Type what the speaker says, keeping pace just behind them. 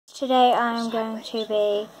Today I'm going to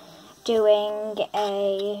be doing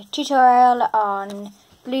a tutorial on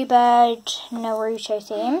Bluebird Naruto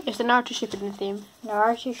theme. It's the Naruto Shippudn theme.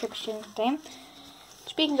 Naruto Shippudn theme.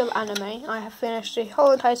 Speaking of anime, I have finished the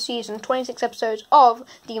whole entire season, 26 episodes of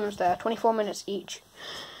Demon Slayer, 24 minutes each.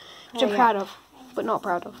 Which I'm proud of, but not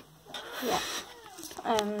proud of. Yeah.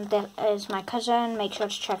 That is my cousin. Make sure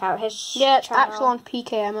to check out his Yeah, it's channel. Axelon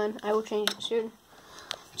PKMN. I will change it soon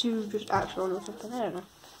to just Axelon or something. I don't know.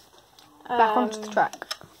 Back onto the track.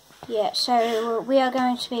 Yeah, so we are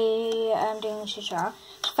going to be doing the tutorial.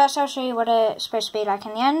 So first I'll show you what it's supposed to be like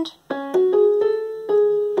in the end.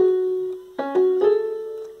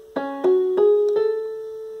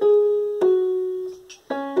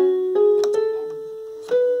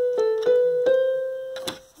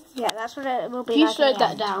 Yeah, that's what it will be If you like slowed in the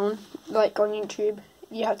that end. down, like on YouTube,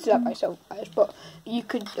 you had to do that by yourself, guys, but you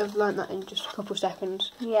could have learned that in just a couple of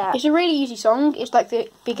seconds. Yeah. It's a really easy song. It's like the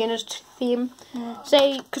beginner's theme. Yeah.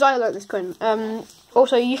 Say, because I learned this Quinn.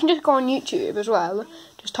 Also, you can just go on YouTube as well.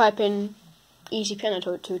 Just type in easy piano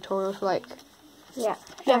tutorial for like. Yeah.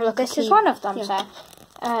 You have a look this at is key. one of them. Yeah. So.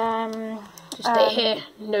 Just stay here.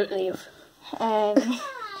 Note leave.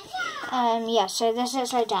 Yeah. So this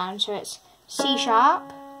is like down. So it's C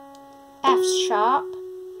sharp, F sharp,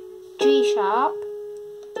 G sharp,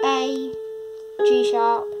 A, G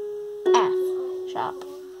sharp, F sharp.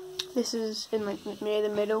 This is in like near the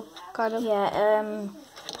middle, kind of. Yeah,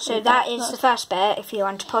 so that is the first bit. If you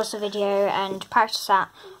want to pause the video and practice that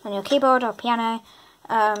on your keyboard or piano.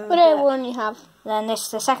 Whatever one you have. Then this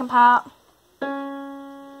is the second part.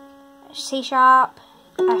 C sharp,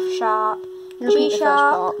 F sharp, Repeat G the first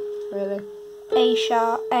sharp, part, really. A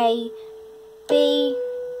sharp, A, B,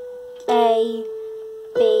 A,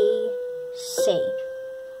 B, C.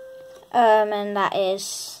 And that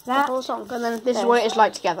is The that. whole song. And then this is what it is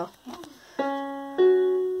like together.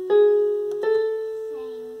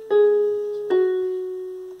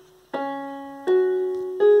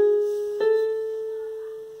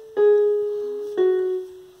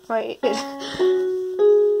 Right.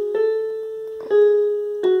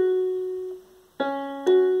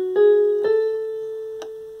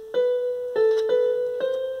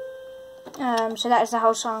 So that is the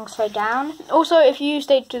whole song slowed down. Also, if you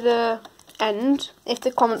stay to the end, if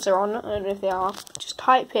the comments are on, I don't know if they are, just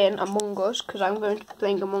type in Among Us, because I'm going to be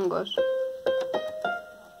playing Among Us.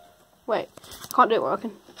 Wait, I can't do it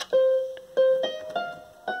working.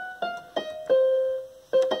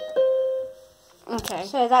 Okay.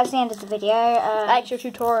 So that's the end of the video. Extra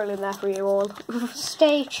tutorial in there for you all.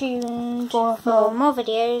 Stay tuned for more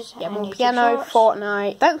videos. Yeah, and more YouTube piano, shorts.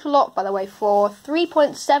 Fortnite. Thanks a lot, by the way, for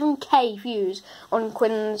 3.7k views on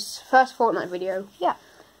Quinn's first Fortnite video. Yeah.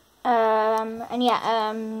 And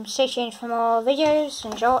yeah, stay tuned for more videos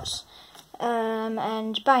and shorts.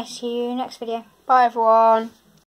 And bye. See you next video. Bye, everyone.